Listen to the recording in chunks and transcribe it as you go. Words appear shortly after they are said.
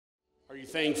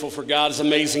Very thankful for God's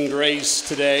amazing grace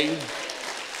today.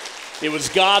 It was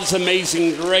God's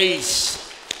amazing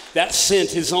grace that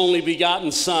sent his only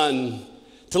begotten Son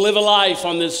to live a life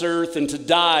on this earth and to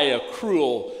die a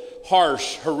cruel,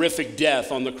 harsh, horrific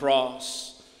death on the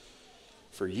cross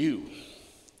for you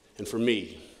and for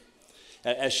me.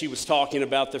 As she was talking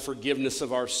about the forgiveness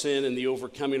of our sin and the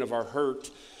overcoming of our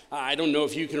hurt, I don't know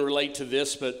if you can relate to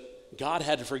this, but God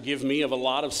had to forgive me of a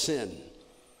lot of sin.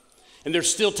 And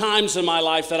there's still times in my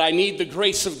life that I need the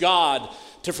grace of God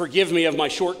to forgive me of my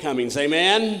shortcomings.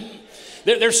 Amen?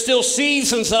 There's still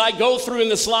seasons that I go through in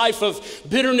this life of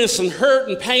bitterness and hurt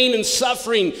and pain and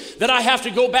suffering that I have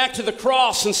to go back to the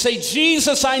cross and say,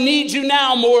 Jesus, I need you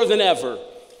now more than ever.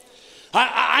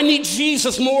 I need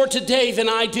Jesus more today than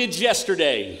I did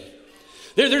yesterday.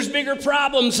 There's bigger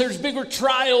problems, there's bigger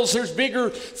trials, there's bigger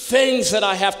things that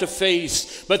I have to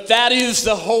face. But that is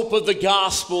the hope of the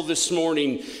gospel this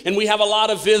morning. And we have a lot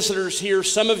of visitors here.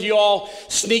 Some of you all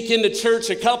sneak into church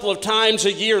a couple of times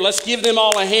a year. Let's give them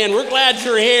all a hand. We're glad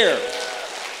you're here.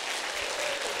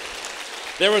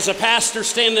 There was a pastor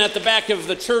standing at the back of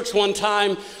the church one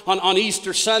time on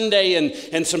Easter Sunday,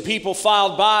 and some people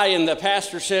filed by, and the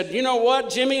pastor said, you know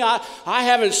what, Jimmy, I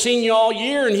haven't seen you all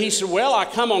year. And he said, well, I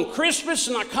come on Christmas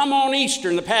and I come on Easter.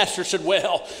 And the pastor said,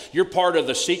 well, you're part of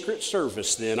the secret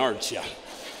service then, aren't you?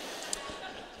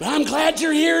 But I'm glad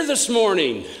you're here this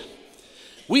morning.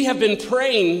 We have been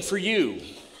praying for you.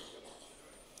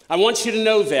 I want you to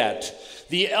know that.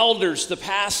 The elders, the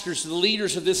pastors, the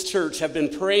leaders of this church have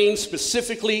been praying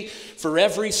specifically for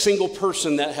every single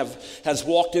person that has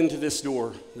walked into this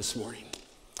door this morning,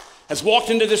 has walked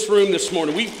into this room this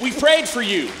morning. We prayed for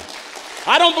you.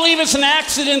 I don't believe it's an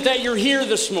accident that you're here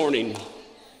this morning.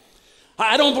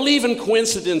 I don't believe in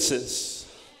coincidences.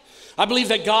 I believe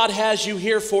that God has you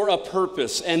here for a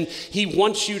purpose, and he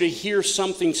wants you to hear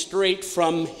something straight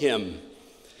from him.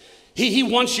 He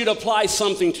wants you to apply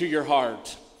something to your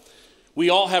heart. We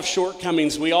all have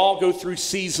shortcomings. We all go through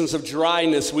seasons of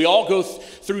dryness. We all go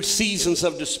through seasons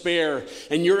of despair.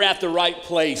 And you're at the right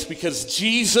place because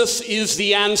Jesus is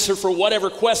the answer for whatever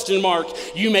question mark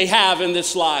you may have in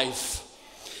this life.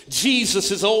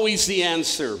 Jesus is always the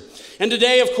answer. And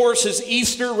today, of course, is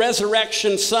Easter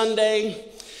Resurrection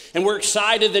Sunday. And we're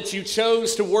excited that you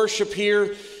chose to worship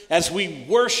here as we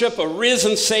worship a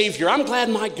risen Savior. I'm glad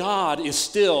my God is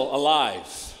still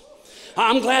alive.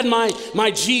 I'm glad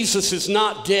my Jesus is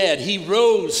not dead. He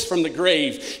rose from the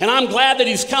grave. And I'm glad that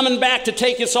he's coming back to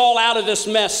take us all out of this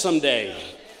mess someday.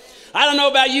 I don't know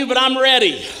about you, but I'm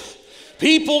ready.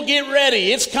 People, get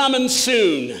ready. It's coming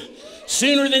soon.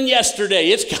 Sooner than yesterday.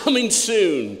 It's coming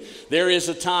soon. There is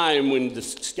a time when the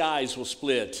skies will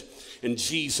split and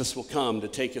Jesus will come to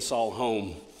take us all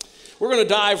home. We're going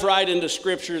to dive right into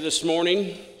Scripture this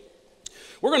morning.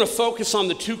 We're going to focus on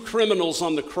the two criminals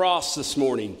on the cross this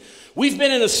morning. We've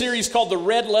been in a series called the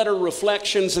Red Letter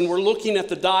Reflections, and we're looking at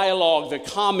the dialogue, the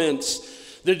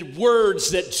comments, the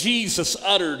words that Jesus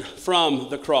uttered from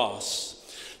the cross.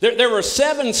 There were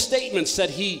 7 statements that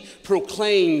he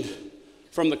proclaimed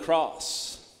from the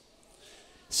cross.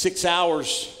 6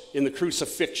 hours in the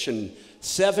crucifixion,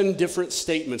 7 different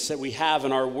statements that we have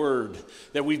in our word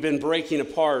that we've been breaking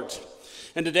apart.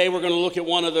 And today we're going to look at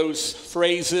one of those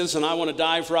phrases, and I want to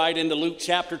dive right into Luke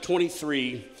chapter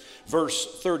 23,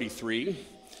 verse 33.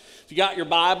 If you got your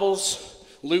Bibles,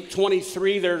 Luke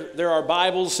 23, there are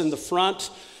Bibles in the front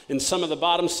in some of the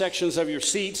bottom sections of your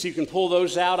seats. You can pull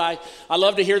those out. I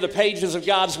love to hear the pages of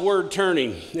God's Word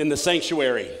turning in the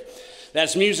sanctuary.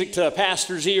 That's music to a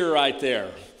pastor's ear right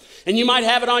there. And you might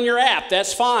have it on your app.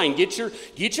 That's fine. Get your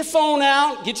phone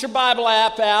out. Get your Bible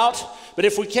app out. But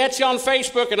if we catch you on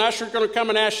Facebook, an usher's going to come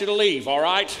and ask you to leave, all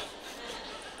right?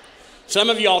 Some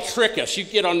of y'all trick us. You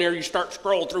get on there, you start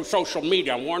scrolling through social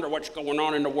media and wonder what's going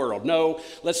on in the world. No,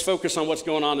 let's focus on what's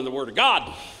going on in the Word of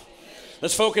God.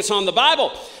 Let's focus on the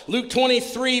Bible. Luke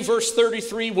 23, verse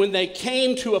 33, when they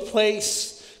came to a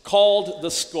place called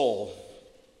the Skull,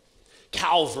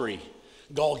 Calvary,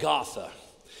 Golgotha,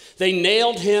 they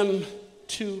nailed him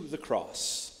to the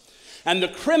cross. And the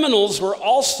criminals were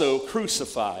also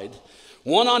crucified,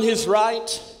 one on his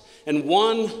right and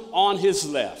one on his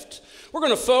left. We're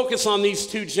going to focus on these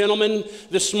two gentlemen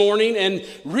this morning, and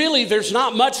really there's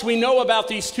not much we know about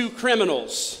these two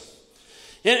criminals.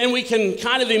 And we can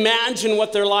kind of imagine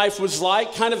what their life was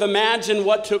like, kind of imagine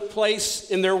what took place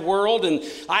in their world, and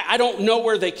I don't know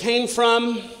where they came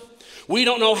from. We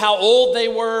don't know how old they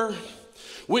were.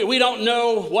 We don't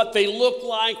know what they looked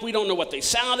like. We don't know what they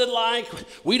sounded like.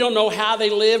 We don't know how they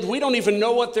lived. We don't even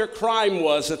know what their crime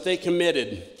was that they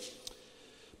committed.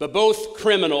 But both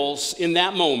criminals in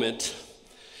that moment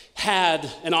had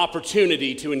an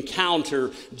opportunity to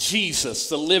encounter Jesus,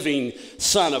 the living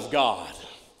Son of God.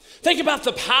 Think about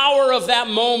the power of that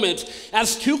moment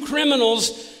as two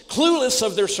criminals, clueless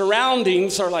of their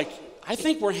surroundings, are like, I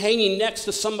think we're hanging next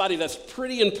to somebody that's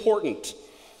pretty important.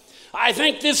 I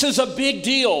think this is a big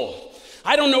deal.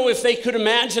 I don't know if they could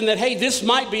imagine that, hey, this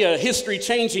might be a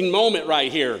history-changing moment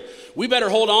right here. We better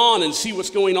hold on and see what's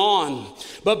going on.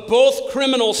 But both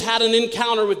criminals had an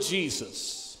encounter with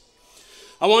Jesus.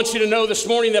 I want you to know this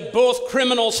morning that both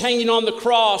criminals hanging on the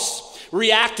cross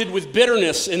reacted with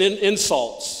bitterness and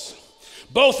insults.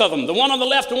 Both of them, the one on the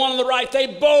left and one on the right, they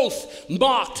both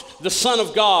mocked the Son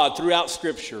of God throughout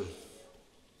Scripture.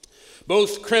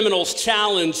 Both criminals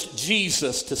challenged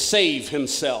Jesus to save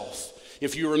himself,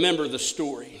 if you remember the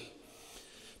story.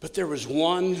 But there was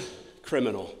one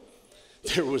criminal,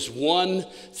 there was one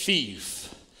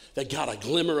thief that got a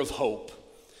glimmer of hope.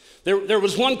 There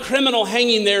was one criminal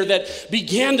hanging there that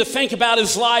began to think about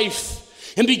his life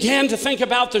and began to think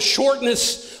about the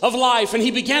shortness of life, and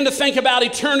he began to think about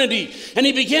eternity, and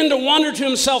he began to wonder to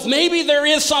himself, maybe there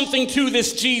is something to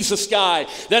this Jesus guy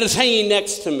that is hanging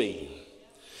next to me.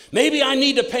 Maybe I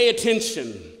need to pay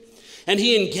attention. And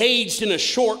he engaged in a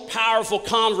short, powerful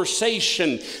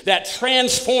conversation that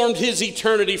transformed his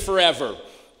eternity forever.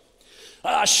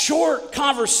 A short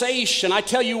conversation, I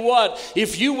tell you what,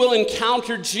 if you will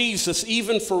encounter Jesus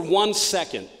even for 1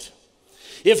 second,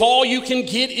 if all you can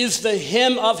get is the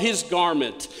hem of his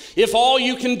garment, if all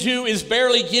you can do is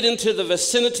barely get into the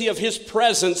vicinity of his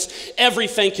presence,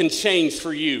 everything can change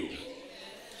for you.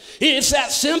 It's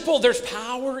that simple. There's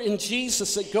power in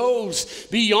Jesus that goes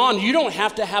beyond. You don't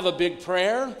have to have a big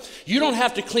prayer. You don't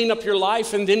have to clean up your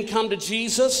life and then come to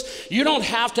Jesus. You don't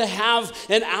have to have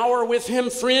an hour with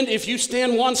him, friend. If you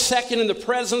stand 1 second in the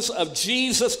presence of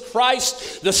Jesus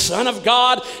Christ, the Son of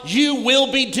God, you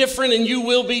will be different and you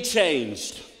will be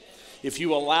changed if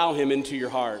you allow him into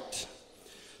your heart.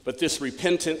 But this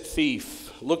repentant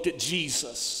thief looked at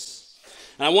Jesus.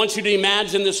 And I want you to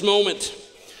imagine this moment.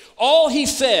 All he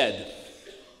said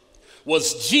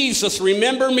was, Jesus,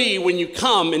 remember me when you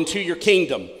come into your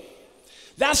kingdom.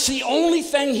 That's the only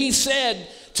thing he said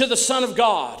to the Son of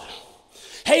God.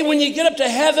 Hey, when you get up to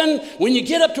heaven, when you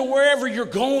get up to wherever you're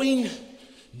going,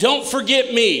 don't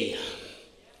forget me.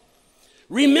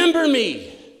 Remember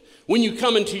me when you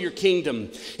come into your kingdom.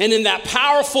 And in that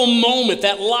powerful moment,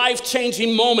 that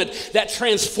life-changing moment, that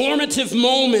transformative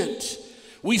moment,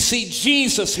 we see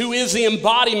Jesus, who is the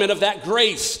embodiment of that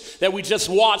grace that we just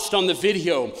watched on the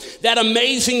video. That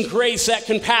amazing grace, that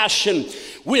compassion,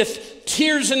 with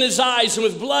tears in his eyes and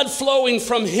with blood flowing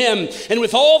from him, and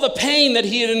with all the pain that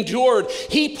he had endured,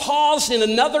 he paused in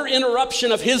another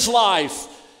interruption of his life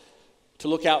to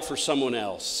look out for someone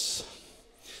else.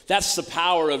 That's the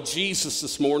power of Jesus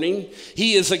this morning.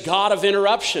 He is a God of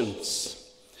interruptions.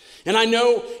 And I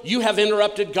know you have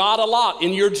interrupted God a lot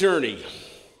in your journey.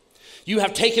 You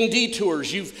have taken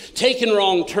detours, you've taken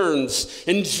wrong turns,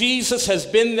 and Jesus has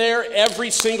been there every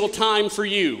single time for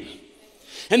you.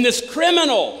 And this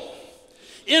criminal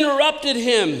interrupted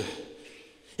him,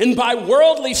 and by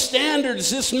worldly standards,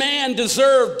 this man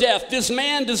deserved death. This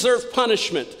man deserved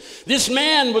punishment. This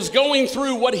man was going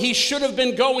through what he should have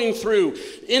been going through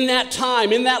in that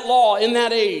time, in that law, in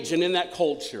that age, and in that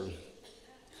culture.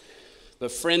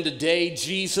 But friend, today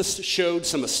Jesus showed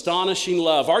some astonishing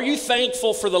love. Are you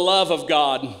thankful for the love of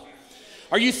God?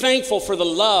 Are you thankful for the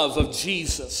love of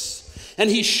Jesus?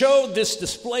 And he showed this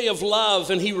display of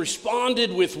love, and he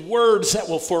responded with words that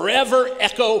will forever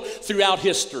echo throughout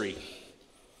history.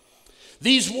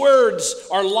 These words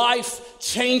are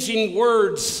life-changing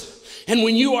words. And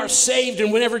when you are saved,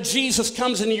 and whenever Jesus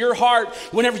comes into your heart,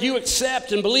 whenever you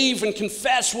accept and believe and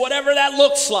confess, whatever that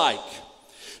looks like,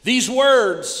 these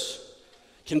words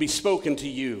can be spoken to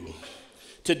you.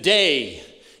 Today,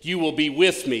 you will be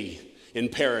with me in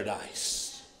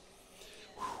paradise.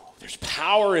 There's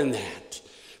power in that.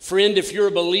 Friend, if you're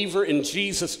a believer in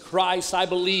Jesus Christ, I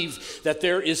believe that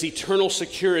there is eternal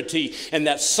security and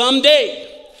that someday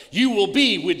you will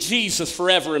be with Jesus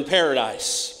forever in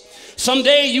paradise.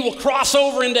 Someday you will cross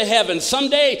over into heaven.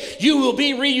 Someday you will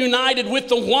be reunited with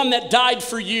the one that died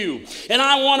for you. And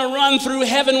I want to run through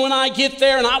heaven when I get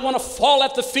there, and I want to fall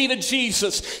at the feet of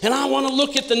Jesus. And I want to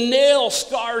look at the nail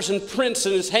scars and prints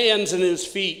in his hands and in his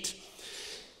feet.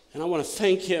 And I want to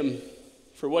thank him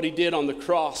for what he did on the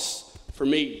cross for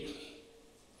me.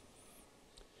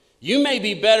 You may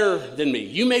be better than me.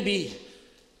 You may be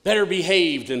better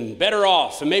behaved and better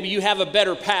off, and maybe you have a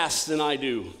better past than I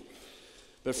do.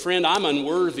 But friend, I'm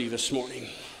unworthy this morning.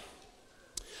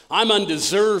 I'm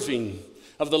undeserving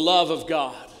of the love of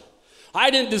God. I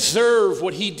didn't deserve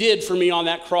what he did for me on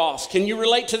that cross. Can you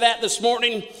relate to that this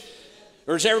morning?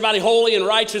 Or is everybody holy and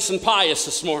righteous and pious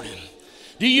this morning?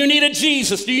 Do you need a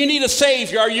Jesus? Do you need a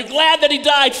Savior? Are you glad that he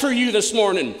died for you this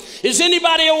morning? Is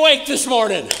anybody awake this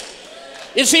morning?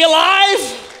 Is he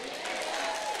alive?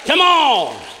 Come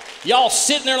on. Y'all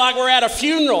sitting there like we're at a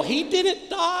funeral. He didn't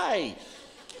die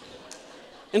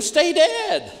and stay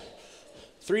dead.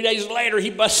 3 days later,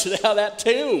 he busted out of that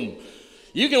tomb.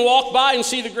 You can walk by and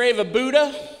see the grave of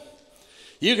Buddha.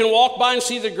 You can walk by and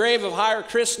see the grave of Hare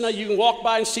Krishna. You can walk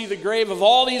by and see the grave of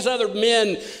all these other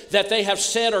men that they have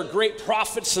said are great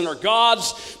prophets and are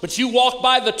gods. But you walk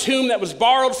by the tomb that was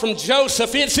borrowed from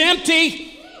Joseph, it's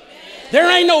empty. There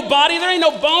ain't no body, there ain't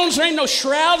no bones, there ain't no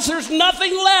shrouds, there's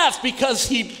nothing left because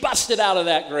he busted out of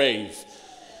that grave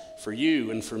for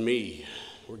you and for me.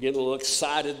 We're getting a little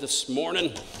excited this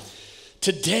morning.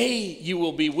 Today you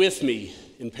will be with me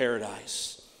in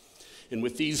paradise. And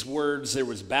with these words, there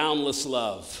was boundless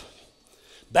love,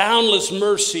 boundless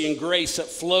mercy and grace that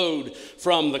flowed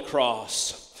from the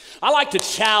cross. I like to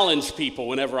challenge people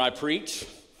whenever I preach.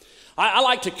 I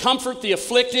like to comfort the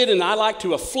afflicted, and I like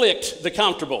to afflict the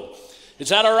comfortable. Is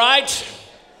that all right?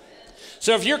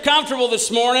 So if you're comfortable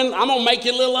this morning, I'm going to make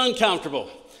you a little uncomfortable.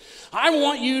 I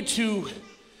want you to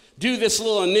do this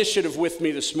little initiative with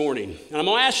me this morning. And I'm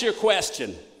going to ask you a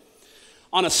question.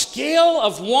 On a scale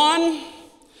of 1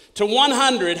 to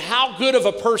 100, how good of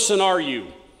a person are you?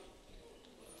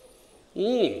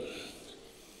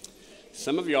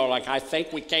 Some of you are like, I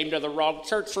think we came to the wrong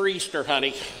church for Easter,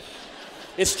 honey.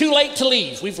 It's too late to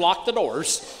leave. We've locked the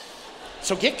doors.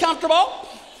 So get comfortable.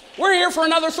 We're here for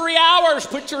another 3 hours.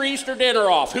 Put your Easter dinner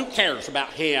off. Who cares about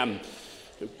ham,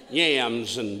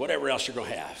 yams, and whatever else you're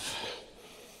going to have?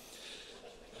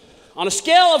 On a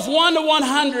scale of 1 to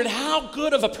 100, how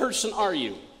good of a person are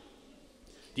you?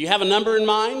 Do you have a number in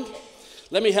mind?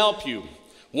 Let me help you.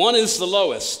 1 is the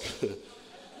lowest.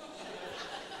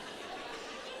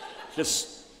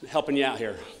 Just helping you out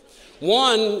here.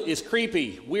 1 is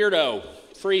creepy, weirdo,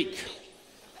 freak,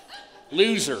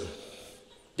 loser,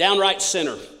 downright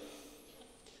sinner.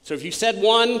 So if you said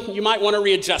 1, you might want to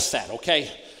readjust that,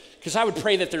 okay? Because I would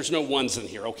pray that there's no 1s in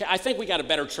here, okay? I think we got a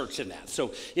better church than that.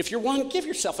 So if you're 1, give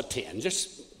yourself a 10.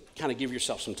 Just kind of give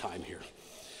yourself some time here.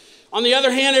 On the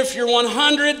other hand, if you're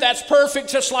 100, that's perfect,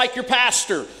 just like your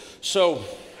pastor. So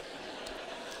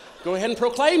go ahead and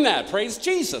proclaim that. Praise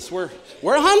Jesus. We're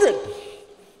 100.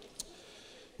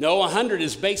 No, 100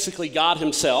 is basically God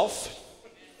himself.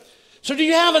 So do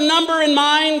you have a number in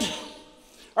mind?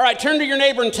 All right, turn to your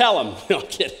neighbor and tell him. No, I'm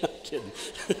kidding.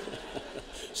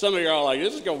 Some of you are like,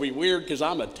 this is going to be weird because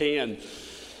I'm a 10.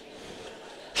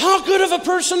 How good of a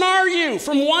person are you?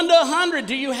 From 1 to 100,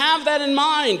 do you have that in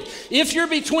mind? If you're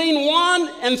between 1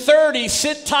 and 30,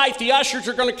 sit tight. The ushers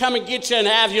are going to come and get you and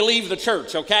have you leave the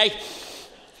church, okay?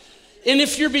 And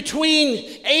if you're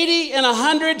between 80 and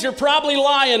 100, you're probably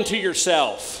lying to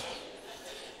yourself.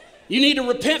 You need to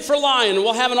repent for lying, and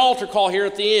we'll have an altar call here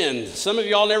at the end. Some of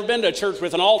y'all never been to a church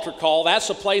with an altar call. That's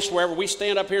a place wherever we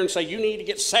stand up here and say, you need to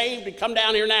get saved and come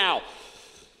down here now.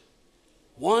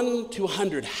 1 to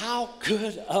 100, how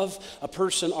good of a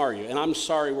person are you? And I'm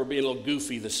sorry we're being a little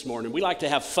goofy this morning. We like to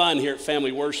have fun here at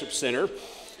Family Worship Center.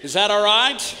 Is that all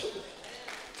right?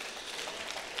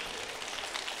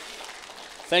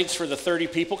 Thanks for the 30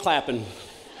 people clapping.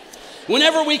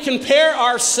 Whenever we compare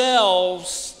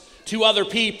ourselves to other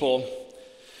people,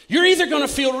 you're either going to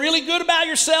feel really good about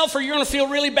yourself or you're going to feel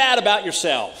really bad about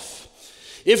yourself.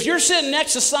 If you're sitting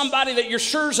next to somebody that you're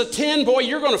sure is a 10, boy,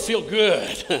 you're going to feel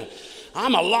good.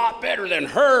 I'm a lot better than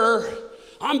her.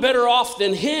 I'm better off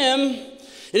than him.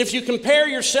 And if you compare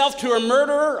yourself to a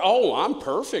murderer, oh, I'm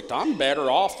perfect. I'm better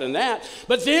off than that.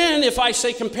 But then if I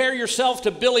say compare yourself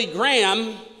to Billy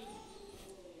Graham,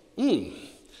 I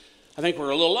think we're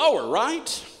a little lower,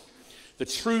 right? The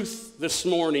truth this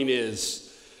morning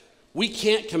is we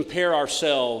can't compare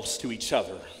ourselves to each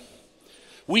other.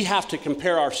 We have to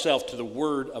compare ourselves to the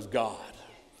Word of God.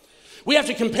 We have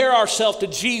to compare ourselves to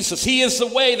Jesus. He is the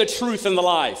way, the truth, and the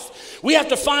life. We have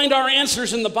to find our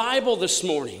answers in the Bible this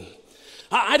morning.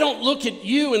 I don't look at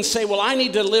you and say, well, I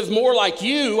need to live more like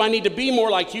you. I need to be more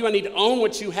like you. I need to own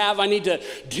what you have. I need to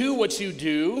do what you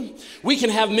do. We can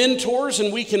have mentors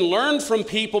and we can learn from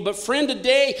people. But friend,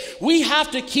 today we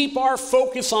have to keep our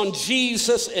focus on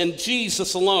Jesus and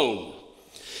Jesus alone.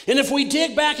 And if we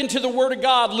dig back into the Word of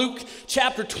God, Luke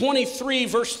chapter 23,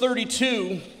 verse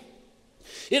 32,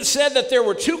 it said that there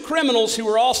were 2 criminals who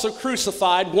were also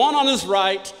crucified, one on his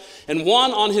right and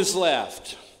one on his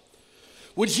left.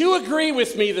 Would you agree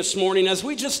with me this morning as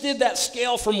we just did that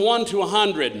scale from 1 to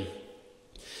 100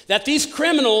 that these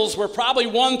criminals were probably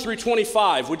 1 through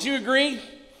 25. Would you agree?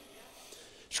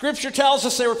 Scripture tells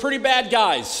us they were pretty bad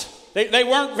guys. They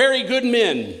weren't very good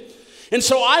men. And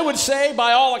so I would say,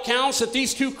 by all accounts, that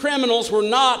these two criminals were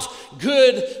not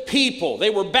good people. They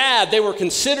were bad. They were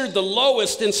considered the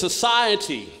lowest in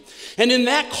society. And in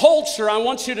that culture, I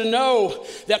want you to know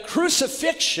that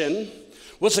crucifixion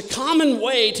was a common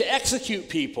way to execute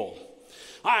people.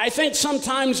 I think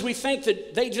sometimes we think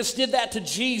that they just did that to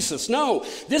Jesus. No,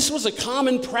 this was a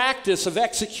common practice of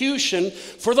execution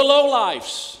for the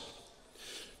lowlifes.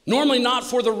 Normally not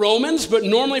for the Romans, but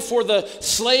normally for the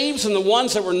slaves and the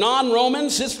ones that were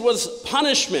non-Romans. This was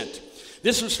punishment.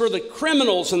 This was for the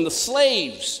criminals and the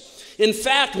slaves. In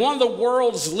fact, one of the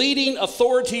world's leading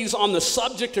authorities on the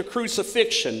subject of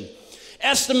crucifixion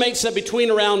estimates that between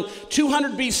around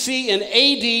 200 BC and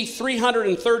AD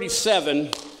 337,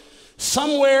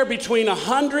 somewhere between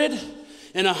 100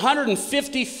 and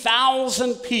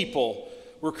 150,000 people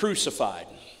were crucified.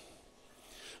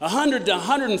 100 to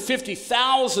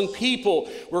 150,000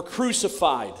 people were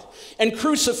crucified. And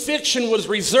crucifixion was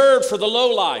reserved for the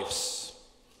lowlifes.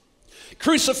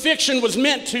 Crucifixion was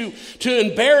meant to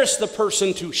embarrass the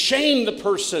person, to shame the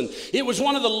person. It was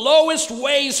one of the lowest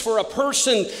ways for a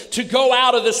person to go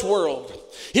out of this world.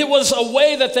 It was a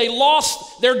way that they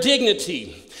lost their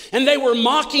dignity. And they were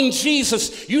mocking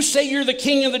Jesus. You say you're the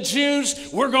king of the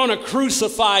Jews, we're going to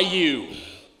crucify you.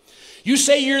 You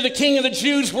say you're the king of the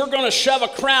Jews, we're going to shove a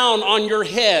crown on your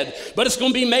head, but it's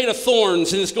going to be made of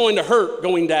thorns and it's going to hurt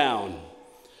going down.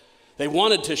 They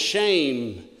wanted to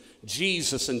shame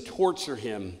Jesus and torture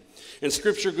him. And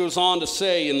scripture goes on to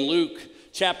say in Luke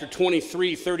chapter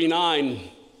 23:39,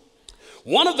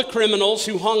 one of the criminals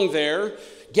who hung there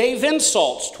gave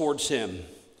insults towards him.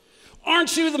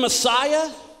 Aren't you the Messiah?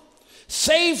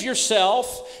 Save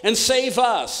yourself and save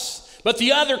us. But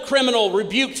the other criminal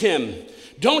rebuked him.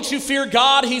 Don't you fear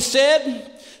God, he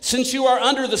said. Since you are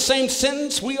under the same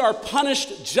sentence, we are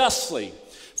punished justly,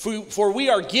 for we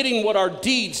are getting what our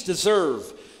deeds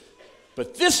deserve.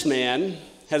 But this man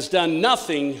has done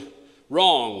nothing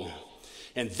wrong.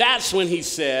 And that's when he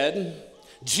said,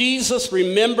 Jesus,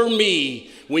 remember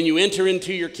me when you enter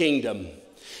into your kingdom.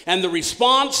 And the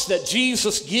response that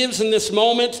Jesus gives in this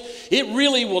moment, it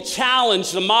really will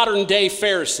challenge the modern day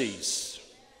Pharisees.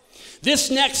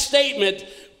 This next statement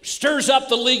stirs up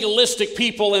the legalistic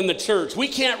people in the church. We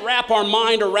can't wrap our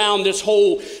mind around this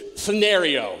whole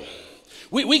scenario.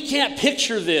 We can't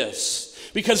picture this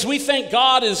because we think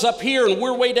God is up here and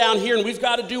we're way down here and we've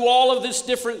got to do all of this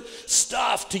different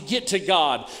stuff to get to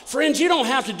God. Friends, you don't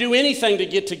have to do anything to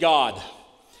get to God.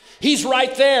 He's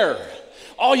right there.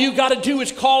 All you got to do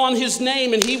is call on his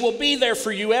name and he will be there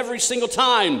for you every single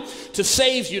time to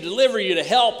save you, deliver you, to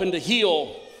help, and to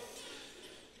heal.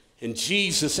 And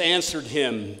Jesus answered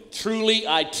him, truly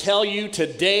I tell you,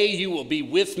 today you will be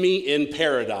with me in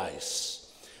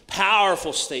paradise.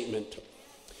 Powerful statement.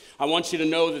 I want you to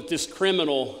know that this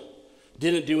criminal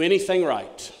didn't do anything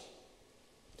right.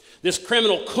 This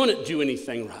criminal couldn't do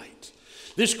anything right.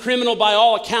 This criminal, by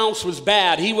all accounts, was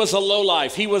bad. He was a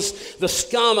lowlife. He was the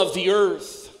scum of the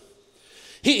earth.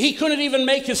 He couldn't even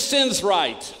make his sins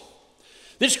right.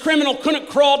 This criminal couldn't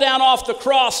crawl down off the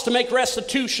cross to make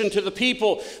restitution to the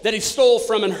people that he stole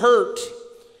from and hurt.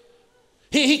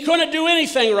 He couldn't do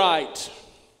anything right.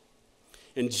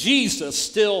 And Jesus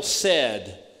still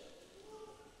said,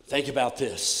 think about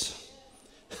this.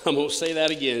 I'm going to say that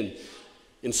again.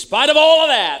 In spite of all of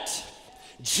that,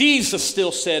 Jesus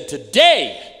still said,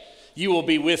 today you will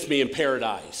be with me in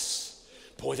paradise.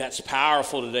 Boy, that's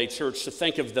powerful today, church, to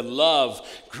think of the love,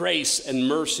 grace, and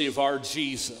mercy of our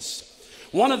Jesus.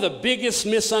 One of the biggest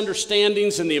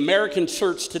misunderstandings in the American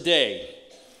church today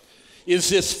is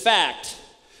this fact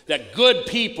that good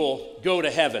people go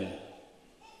to heaven.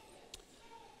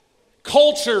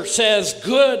 Culture says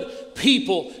good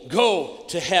people go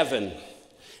to heaven.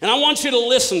 And I want you to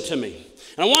listen to me.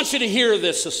 And I want you to hear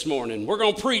this morning. We're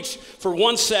going to preach for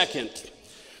 1 second.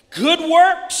 Good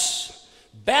works,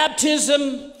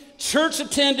 baptism, church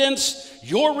attendance,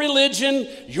 your religion,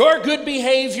 your good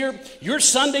behavior, your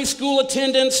Sunday school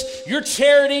attendance, your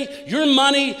charity, your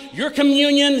money, your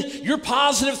communion, your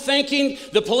positive thinking,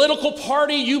 the political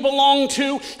party you belong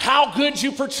to, how good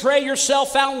you portray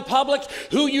yourself out in public,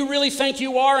 who you really think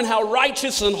you are, and how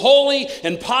righteous and holy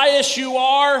and pious you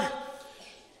are,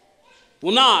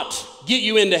 will not get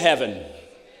you into heaven.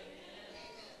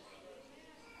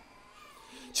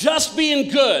 Just being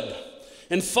good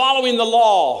and following the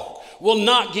law will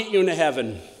not get you into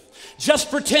heaven.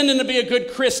 Just pretending to be a good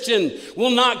Christian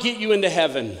will not get you into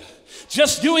heaven.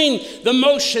 Just doing the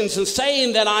motions and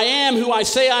saying that I am who I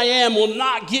say I am will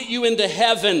not get you into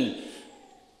heaven.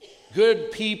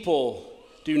 Good people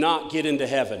do not get into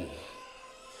heaven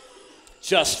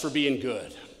just for being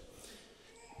good,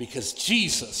 because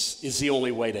Jesus is the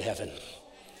only way to heaven.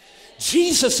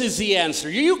 Jesus is the answer.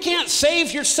 You can't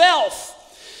save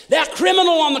yourself. That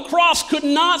criminal on the cross could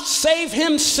not save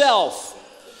himself.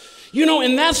 You know,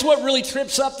 and that's what really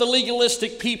trips up the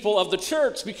legalistic people of the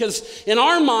church, because in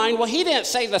our mind, well, he didn't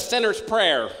say the sinner's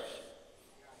prayer.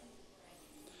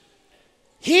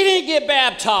 He didn't get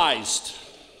baptized.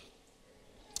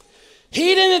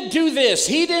 He didn't do this.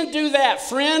 He didn't do that,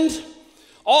 friend.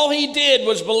 All he did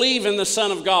was believe in the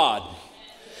Son of God.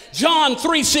 John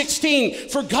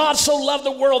 3:16, for God so loved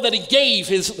the world that he gave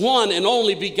his one and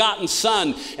only begotten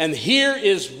Son. And here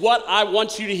is what I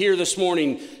want you to hear this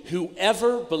morning.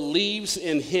 Whoever believes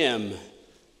in him,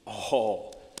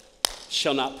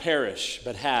 shall not perish,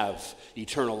 but have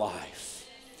eternal life.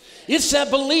 It's that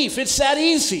belief. It's that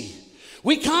easy.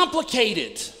 We complicate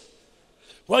it.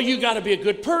 Well, you got to be a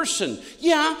good person.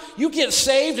 Yeah, you get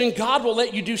saved and God will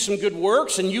let you do some good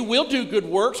works, and you will do good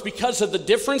works because of the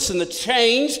difference and the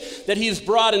change that he has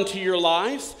brought into your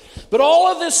life. But all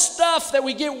of this stuff that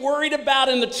we get worried about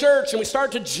in the church and we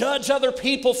start to judge other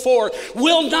people for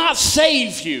will not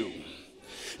save you.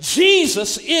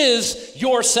 Jesus is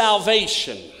your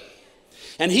salvation,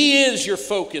 and he is your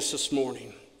focus this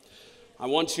morning. I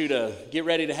want you to get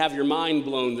ready to have your mind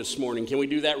blown this morning. Can we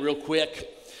do that real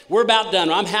quick? We're about done.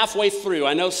 I'm halfway through.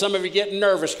 I know some of you are getting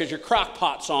nervous because your crock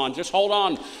pot's on. Just hold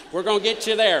on. We're going to get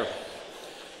you there.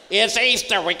 It's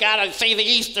Easter. We got to see the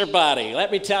Easter bunny.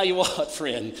 Let me tell you what,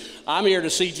 friend. I'm here to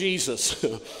see Jesus.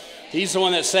 He's the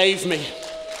one that saved me.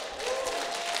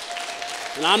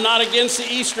 And I'm not against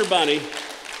the Easter bunny.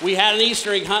 We had an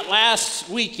Easter egg hunt last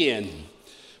weekend.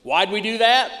 Why'd we do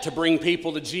that? To bring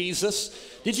people to Jesus.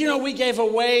 Did you know we gave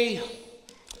away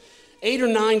 8 or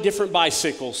 9 different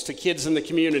bicycles to kids in the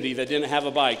community that didn't have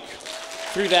a bike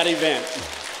through that event?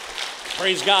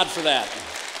 Praise God for that.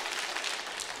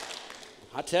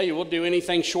 I tell you, we'll do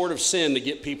anything short of sin to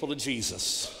get people to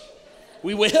Jesus.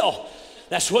 We will.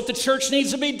 That's what the church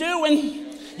needs to be doing.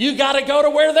 You got to go to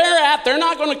where they're at. They're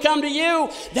not going to come to you.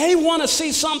 They want to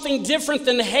see something different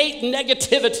than hate and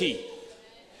negativity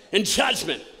and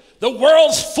judgment. The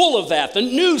world's full of that. The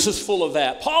news is full of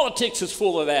that. Politics is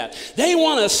full of that. They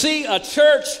want to see a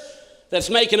church that's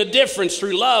making a difference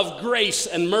through love, grace,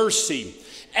 and mercy,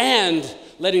 and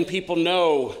letting people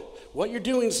know what you're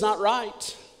doing is not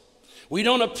right. We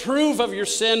don't approve of your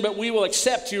sin, but we will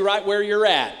accept you right where you're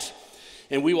at,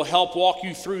 and we will help walk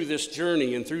you through this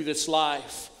journey and through this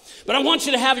life. But I want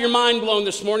you to have your mind blown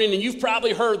this morning, and you've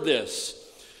probably heard this,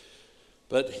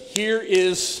 but here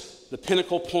is the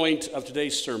pinnacle point of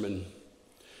today's sermon.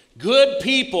 Good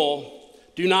people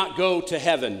do not go to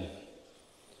heaven.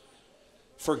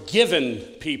 Forgiven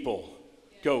people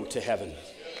go to heaven.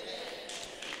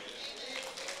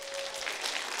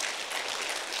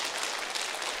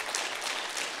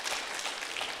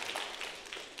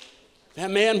 That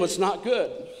man was not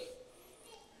good.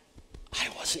 I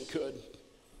wasn't good.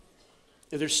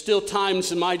 And there's still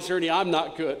times in my journey I'm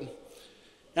not good.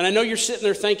 And I know you're sitting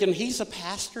there thinking, he's a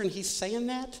pastor and he's saying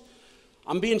that?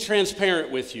 I'm being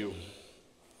transparent with you.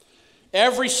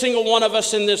 Every single one of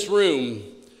us in this room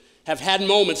have had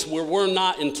moments where we're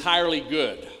not entirely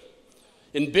good.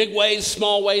 In big ways,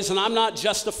 small ways, and I'm not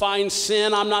justifying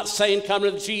sin. I'm not saying come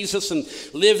to Jesus and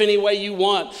live any way you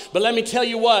want. But let me tell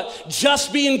you what,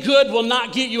 just being good will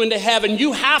not get you into heaven.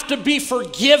 You have to be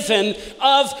forgiven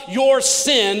of your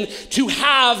sin to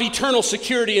have eternal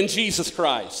security in Jesus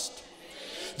Christ.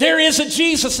 There is a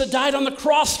Jesus that died on the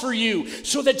cross for you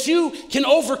so that you can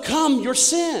overcome your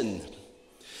sin.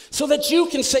 So that you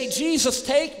can say, Jesus,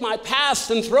 take my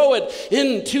past and throw it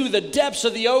into the depths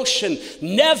of the ocean,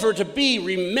 never to be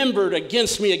remembered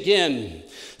against me again.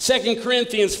 2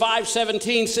 Corinthians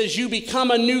 5:17 says, you become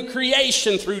a new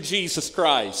creation through Jesus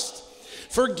Christ.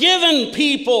 Forgiven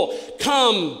people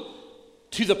come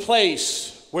to the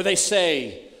place where they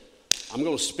say, I'm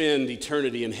going to spend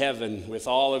eternity in heaven with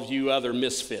all of you other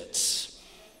misfits.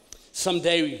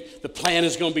 Someday the plan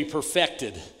is going to be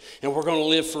perfected and we're going to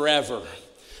live forever.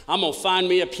 I'm going to find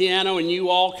me a piano and you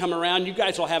all come around. You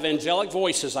guys will have angelic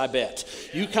voices, I bet.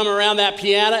 You come around that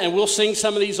piano and we'll sing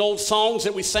some of these old songs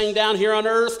that we sang down here on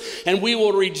earth, and we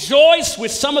will rejoice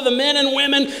with some of the men and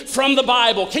women from the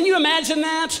Bible. Can you imagine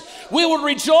that? We will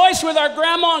rejoice with our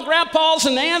grandma and grandpas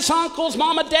and aunts, uncles,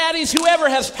 mama, daddies, whoever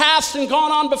has passed and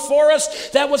gone on before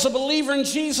us that was a believer in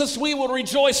Jesus. We will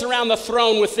rejoice around the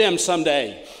throne with them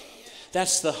someday.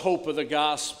 That's the hope of the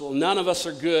gospel. None of us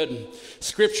are good.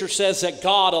 Scripture says that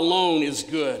God alone is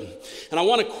good. And I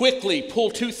want to quickly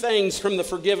pull two things from the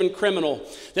forgiven criminal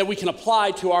that we can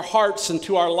apply to our hearts and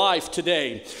to our life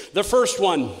today. The first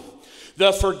one,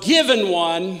 the forgiven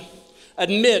one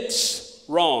admits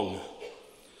wrong.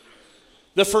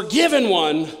 The forgiven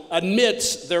one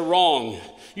admits they're wrong.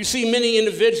 You see, many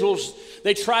individuals,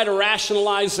 they try to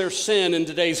rationalize their sin in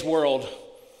today's world.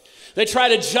 They try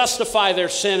to justify their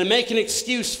sin and make an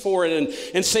excuse for it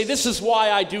and say, this is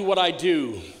why I do what I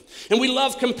do. And we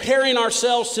love comparing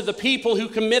ourselves to the people who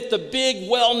commit the big,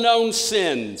 well-known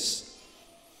sins.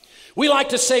 We like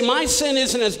to say, my sin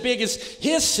isn't as big as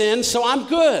his sin, so I'm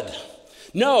good.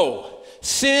 No,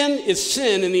 sin is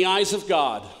sin in the eyes of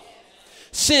God.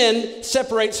 Sin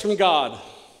separates from God.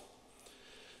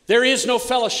 There is no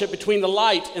fellowship between the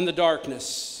light and the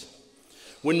darkness.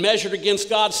 When measured against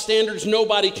God's standards,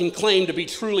 nobody can claim to be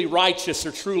truly righteous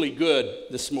or truly good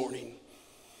this morning.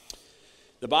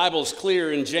 The Bible is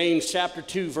clear in James chapter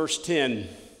 2, verse 10,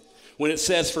 when it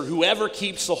says, for whoever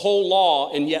keeps the whole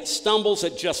law and yet stumbles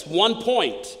at just one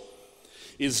point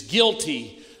is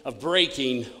guilty of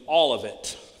breaking all of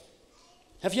it.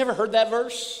 Have you ever heard that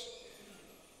verse?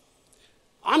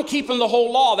 I'm keeping the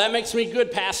whole law. That makes me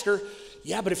good, Pastor.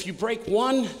 Yeah, but if you break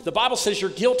one, the Bible says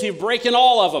you're guilty of breaking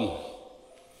all of them.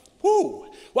 Woo.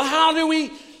 Well, how do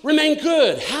we remain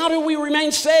good? How do we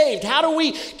remain saved? How do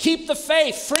we keep the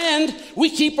faith? Friend, we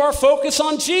keep our focus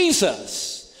on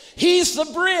Jesus. He's the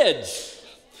bridge.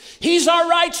 He's our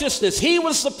righteousness. He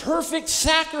was the perfect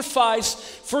sacrifice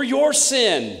for your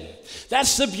sin.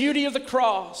 That's the beauty of the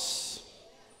cross.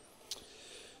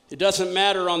 It doesn't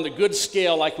matter on the good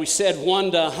scale, like we said,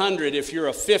 1 to 100. If you're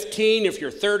a 15, if you're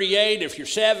 38, if you're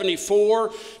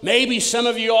 74, maybe some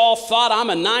of you all thought I'm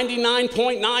a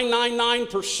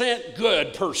 99.999%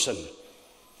 good person.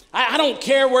 I don't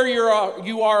care where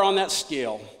you are on that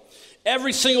scale.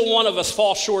 Every single one of us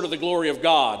falls short of the glory of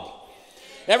God.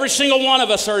 Every single one of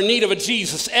us are in need of a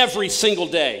Jesus every single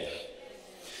day.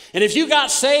 And if you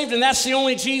got saved and that's the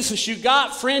only Jesus you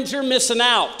got, friend, you're missing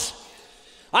out.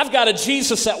 I've got a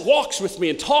Jesus that walks with me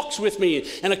and talks with me,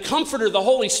 and a comforter, the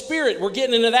Holy Spirit. We're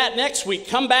getting into that next week.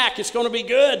 Come back, it's going to be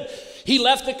good. He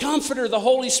left the comforter, the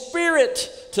Holy Spirit,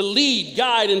 to lead,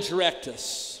 guide, and direct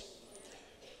us.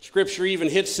 Scripture even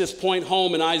hits this point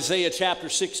home in Isaiah chapter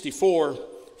 64,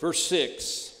 verse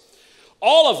 6.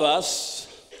 All of us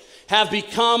have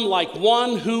become like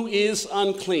one who is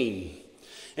unclean,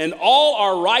 and all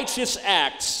our righteous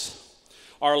acts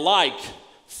are like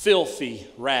filthy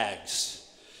rags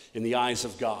in the eyes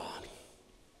of God.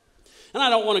 And I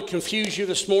don't want to confuse you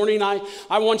this morning. I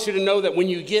want you to know that when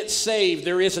you get saved,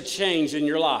 there is a change in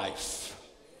your life.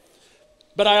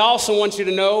 But I also want you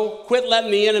to know, quit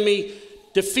letting the enemy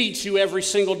defeat you every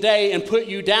single day and put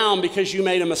you down because you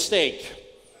made a mistake.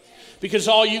 Because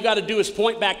all you got to do is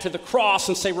point back to the cross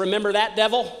and say, remember that,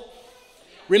 devil?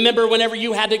 Remember whenever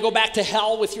you had to go back to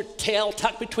hell with your tail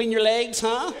tucked between your legs,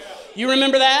 huh? You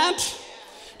remember that?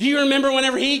 Do you remember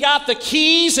whenever he got the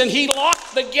keys and he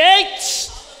locked the gates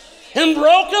and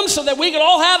broke them so that we could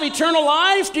all have eternal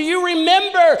life? Do you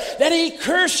remember that he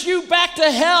cursed you back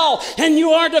to hell and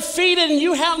you are defeated and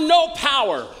you have no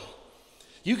power?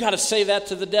 You got to say that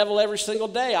to the devil every single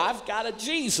day. I've got a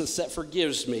Jesus that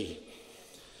forgives me.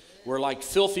 We're like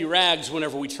filthy rags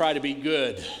whenever we try to be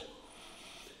good.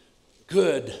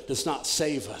 Good does not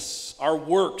save us. Our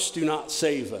works do not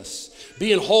save us.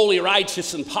 Being holy,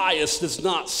 righteous, and pious does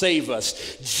not save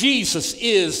us. Jesus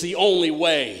is the only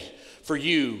way for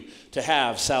you to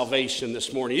have salvation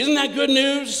this morning. Isn't that good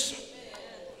news?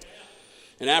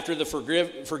 And after the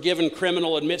forgiven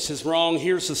criminal admits his wrong,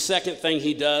 here's the second thing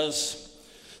he does.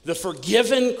 The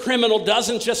forgiven criminal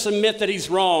doesn't just admit that he's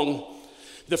wrong.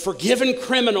 The forgiven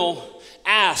criminal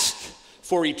asks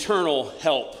for eternal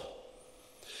help.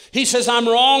 He says, I'm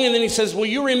wrong, and then he says, will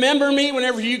you remember me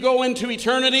whenever you go into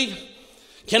eternity?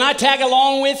 Can I tag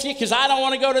along with you? Because I don't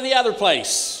want to go to the other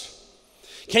place.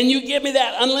 Can you give me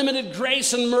that unlimited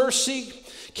grace and mercy?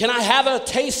 Can I have a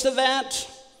taste of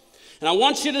that? And I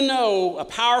want you to know a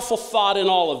powerful thought in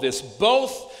all of this.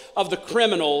 Both of the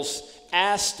criminals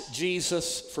asked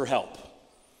Jesus for help.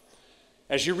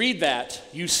 As you read that,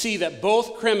 you see that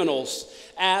both criminals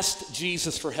asked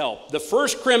Jesus for help. The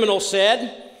first criminal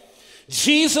said,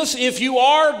 Jesus, if you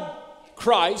are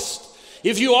Christ,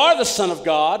 if you are the Son of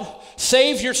God,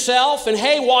 save yourself, and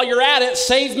hey, while you're at it,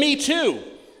 save me too.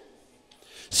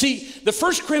 See, the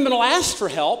first criminal asked for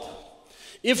help.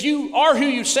 If you are who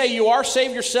you say you are,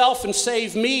 save yourself and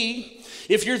save me.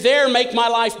 If you're there, make my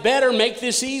life better, make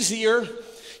this easier.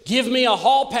 Give me a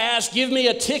hall pass, give me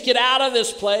a ticket out of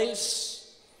this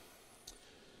place.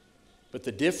 But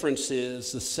the difference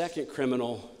is the second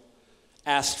criminal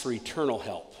asked for eternal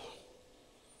help.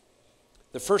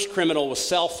 The first criminal was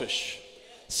selfish.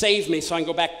 Save me so I can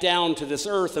go back down to this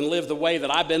earth and live the way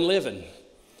that I've been living.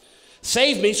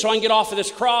 Save me so I can get off of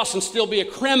this cross and still be a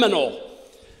criminal.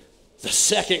 The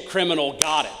second criminal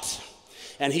got it.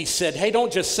 And he said, hey,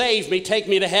 don't just save me, take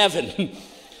me to heaven.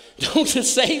 Don't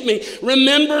just save me.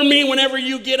 Remember me whenever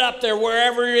you get up there,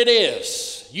 wherever it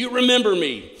is. You remember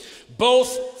me.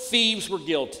 Both thieves were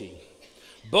guilty.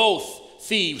 Both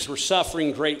thieves were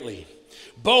suffering greatly.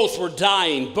 Both were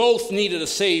dying. Both needed a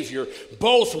Savior.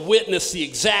 Both witnessed the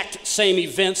exact same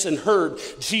events and heard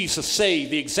Jesus say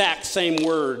the exact same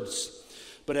words.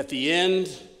 But at the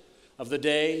end of the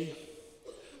day,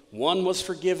 one was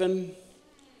forgiven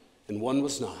and one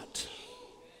was not.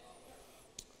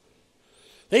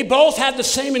 They both had the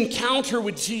same encounter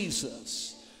with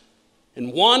Jesus.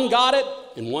 And one got it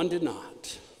and one did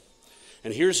not.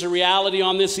 And here's the reality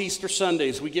on this Easter Sunday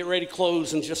as we get ready to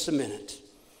close in just a minute.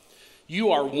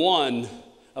 You are one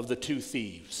of the two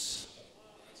thieves.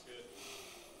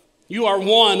 You are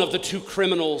one of the two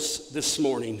criminals this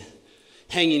morning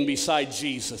hanging beside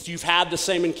Jesus. You've had the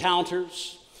same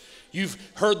encounters. You've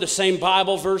heard the same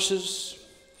Bible verses.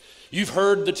 You've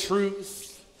heard the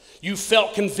truth. You've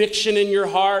felt conviction in your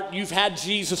heart. You've had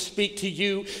Jesus speak to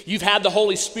you. You've had the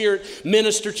Holy Spirit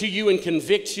minister to you and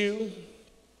convict you.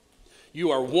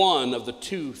 You are one of the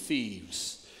two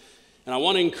thieves. And I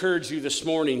want to encourage you this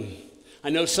morning. I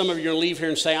know some of you are going to leave here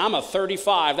and say, I'm a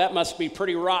 35. That must be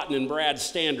pretty rotten in Brad's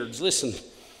standards. Listen,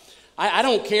 I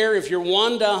don't care if you're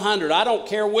 1 to 100. I don't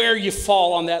care where you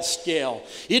fall on that scale.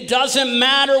 It doesn't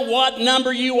matter what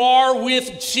number you are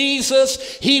with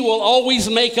Jesus. He will always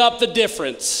make up the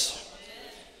difference.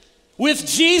 With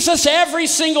Jesus, every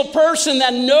single person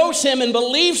that knows him and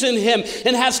believes in him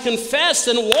and has confessed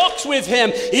and walks with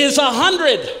him is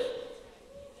 100.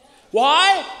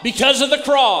 Why? Because of the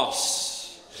cross.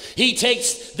 He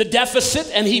takes the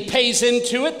deficit and he pays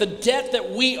into it, the debt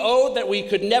that we owed that we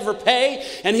could never pay.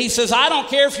 And he says, I don't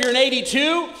care if you're an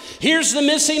 82, here's the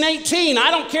missing 18.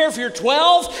 I don't care if you're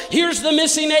 12, here's the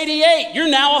missing 88. You're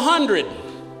now 100.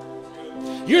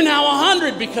 You're now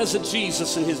 100 because of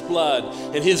Jesus and his blood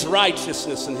and his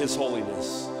righteousness and his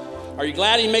holiness. Are you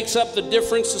glad he makes up the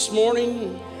difference this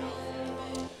morning?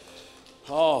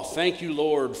 Oh, thank you,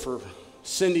 Lord, for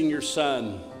sending your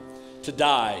son to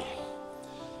die,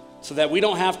 so that we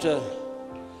don't have to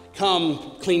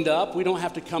come cleaned up. We don't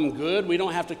have to come good. We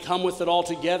don't have to come with it all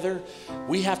together.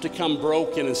 We have to come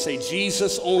broken and say,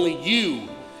 Jesus, only you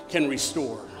can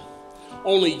restore.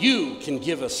 Only you can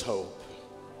give us hope.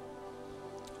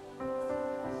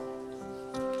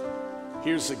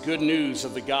 Here's the good news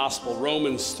of the gospel,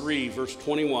 Romans 3, verse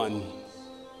 21.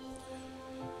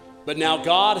 But now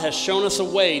God has shown us a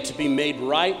way to be made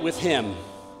right with him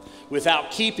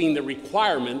without keeping the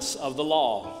requirements of the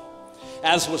law,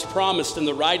 as was promised in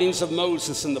the writings of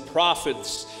Moses and the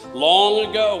prophets long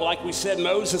ago. Like we said,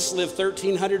 Moses lived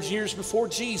 1,300 years before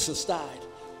Jesus died.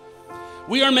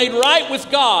 We are made right with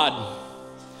God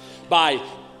by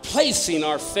placing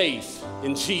our faith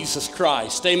in Jesus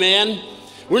Christ. Amen?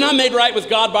 We're not made right with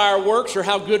God by our works or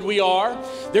how good we are.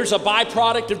 There's a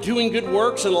byproduct of doing good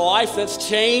works in a life that's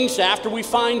changed after we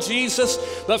find Jesus.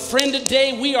 But friend,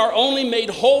 today we are only made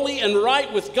holy and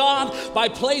right with God by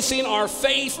placing our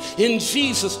faith in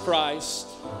Jesus Christ.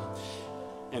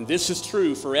 And this is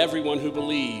true for everyone who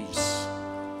believes.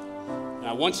 And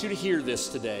I want you to hear this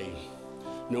today,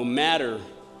 no matter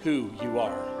who you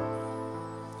are.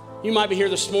 You might be here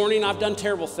this morning, I've done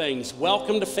terrible things.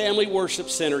 Welcome to Family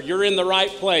Worship Center. You're in the right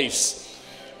place.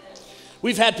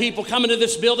 We've had people come into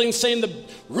this building saying the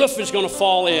roof is going to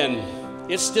fall in.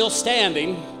 It's still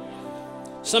standing.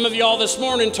 Some of y'all this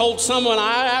morning told someone,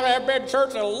 I haven't been to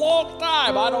church in a long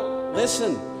time.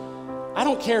 Listen, I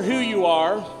don't care who you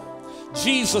are.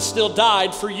 Jesus still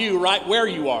died for you right where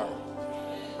you are.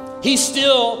 He's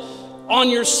still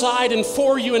on your side and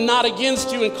for you and not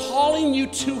against you and calling you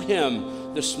to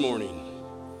him this morning.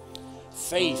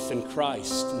 Faith in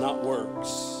Christ, not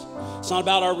works. It's not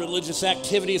about our religious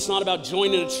activity. It's not about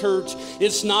joining a church.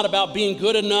 It's not about being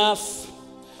good enough.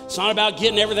 It's not about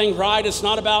getting everything right. It's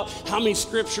not about how many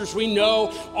scriptures we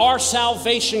know. Our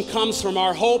salvation comes from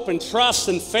our hope and trust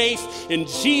and faith in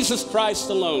Jesus Christ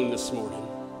alone this morning.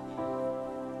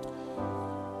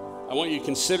 I want you to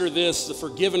consider this. The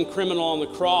forgiven criminal on the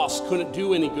cross couldn't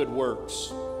do any good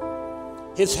works.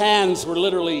 His hands were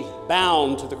literally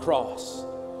bound to the cross.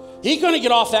 He couldn't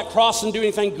get off that cross and do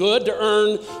anything good to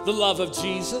earn the love of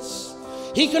Jesus.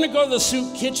 He couldn't go to the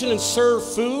soup kitchen and serve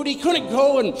food. He couldn't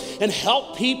go and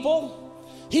help people.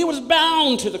 He was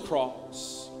bound to the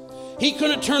cross. He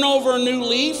couldn't turn over a new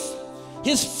leaf.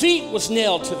 His feet was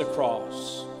nailed to the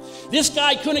cross. This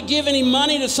guy couldn't give any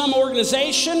money to some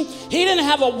organization. He didn't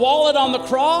have a wallet on the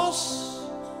cross.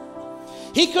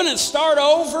 He couldn't start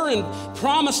over and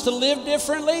promise to live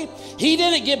differently. He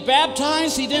didn't get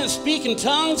baptized. He didn't speak in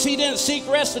tongues. He didn't seek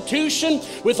restitution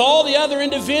with all the other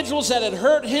individuals that had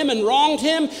hurt him and wronged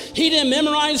him. He didn't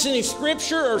memorize any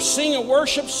scripture or sing a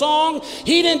worship song.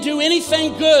 He didn't do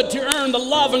anything good to earn the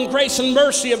love and grace and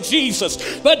mercy of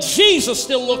Jesus. But Jesus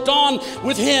still looked on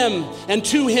with him and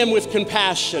to him with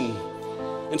compassion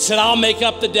and said, I'll make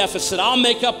up the deficit. I'll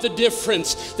make up the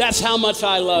difference. That's how much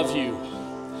I love you.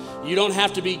 You don't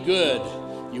have to be good.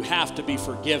 You have to be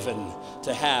forgiven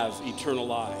to have eternal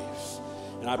life.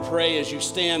 And I pray as you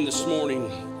stand this morning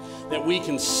that we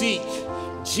can seek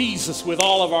Jesus with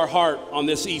all of our heart on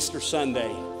this Easter Sunday.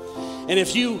 And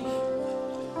if you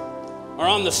are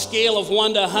on the scale of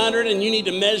 1 to 100 and you need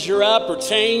to measure up or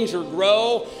change or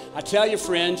grow, I tell you,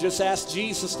 friend, just ask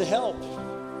Jesus to help.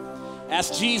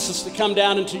 Ask Jesus to come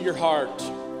down into your heart.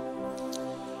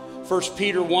 1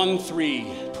 Peter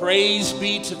 1:3, praise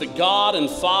be to the God and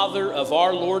Father of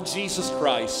our Lord Jesus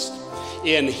Christ.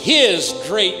 In his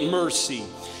great mercy,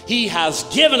 he has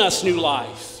given us new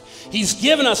life. He's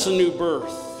given us a new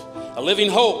birth, a living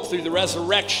hope through the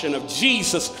resurrection of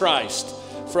Jesus Christ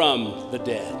from the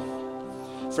dead.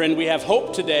 Friend, we have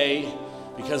hope today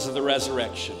because of the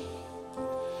resurrection.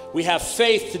 We have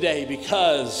faith today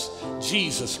because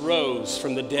Jesus rose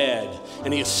from the dead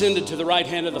and he ascended to the right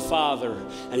hand of the Father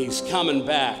and he's coming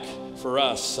back for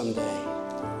us someday.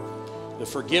 The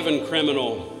forgiven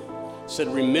criminal said,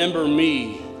 remember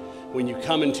me when you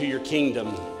come into your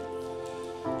kingdom.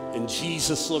 And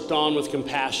Jesus looked on with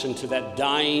compassion to that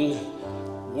dying,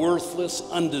 worthless,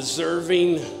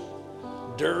 undeserving,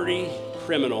 dirty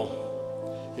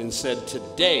criminal and said,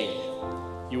 today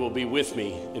you will be with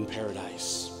me in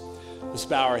paradise. Let's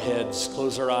bow our heads,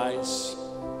 close our eyes.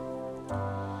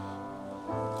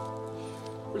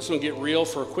 We're just going to get real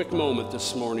for a quick moment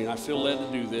this morning. I feel led to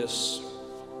do this.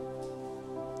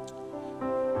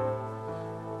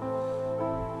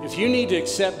 If you need to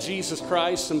accept Jesus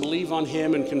Christ and believe on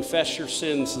him and confess your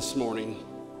sins this morning,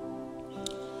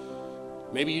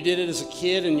 maybe you did it as a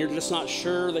kid and you're just not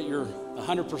sure that you're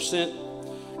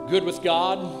 100% good with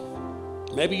God.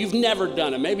 Maybe you've never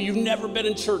done it. Maybe you've never been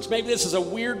in church. Maybe this is a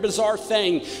weird, bizarre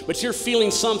thing, but you're feeling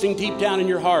something deep down in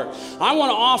your heart. I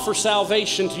want to offer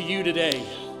salvation to you today.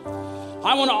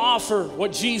 I want to offer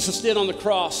what Jesus did on the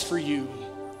cross for you.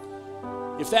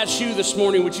 If that's you this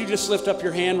morning, would you just lift up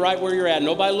your hand right where you're at?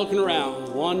 Nobody looking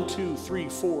around. 1, 2, 3,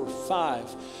 4,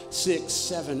 5, 6,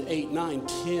 7, 8, 9,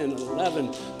 10,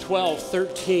 11, 12,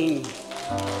 13,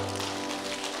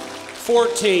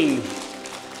 14,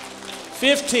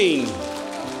 15,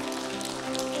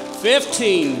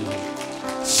 15,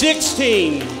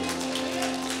 16,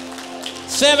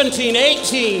 17,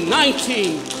 18,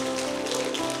 19,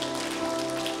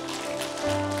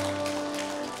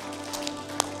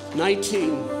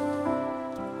 19.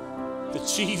 The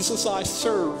Jesus I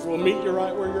serve will meet you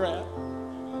right where you're at.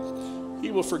 He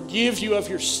will forgive you of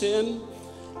your sin.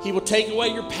 He will take away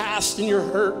your past and your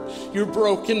hurt, your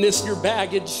brokenness, your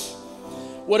baggage,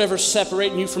 whatever's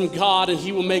separating you from God, and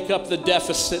he will make up the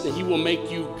deficit, and he will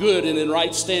make you good and in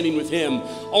right standing with him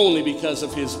only because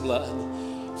of his blood.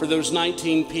 For those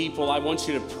 19 people, I want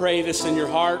you to pray this in your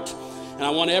heart, and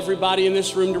I want everybody in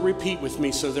this room to repeat with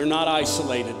me so they're not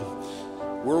isolated.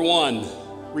 We're one.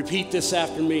 Repeat this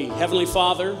after me. Heavenly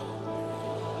Father,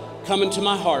 come into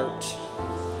my heart.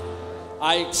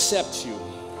 I accept you.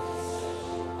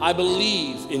 I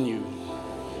believe in you.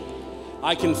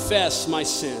 I confess my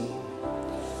sin.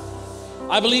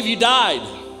 I believe you died.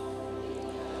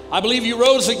 I believe you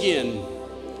rose again.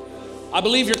 I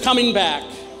believe you're coming back.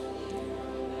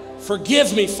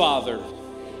 Forgive me, Father.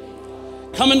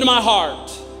 Come into my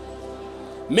heart.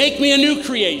 Make me a new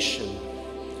creation.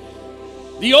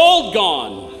 The old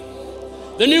gone,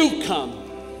 the new come.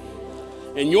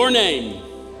 In your name,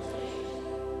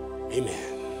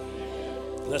 amen.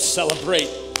 Let's celebrate.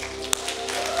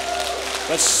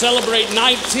 Let's celebrate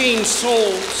 19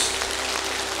 souls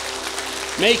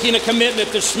making a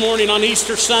commitment this morning on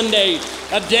Easter Sunday,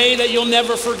 a day that you'll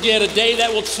never forget, a day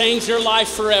that will change your life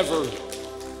forever.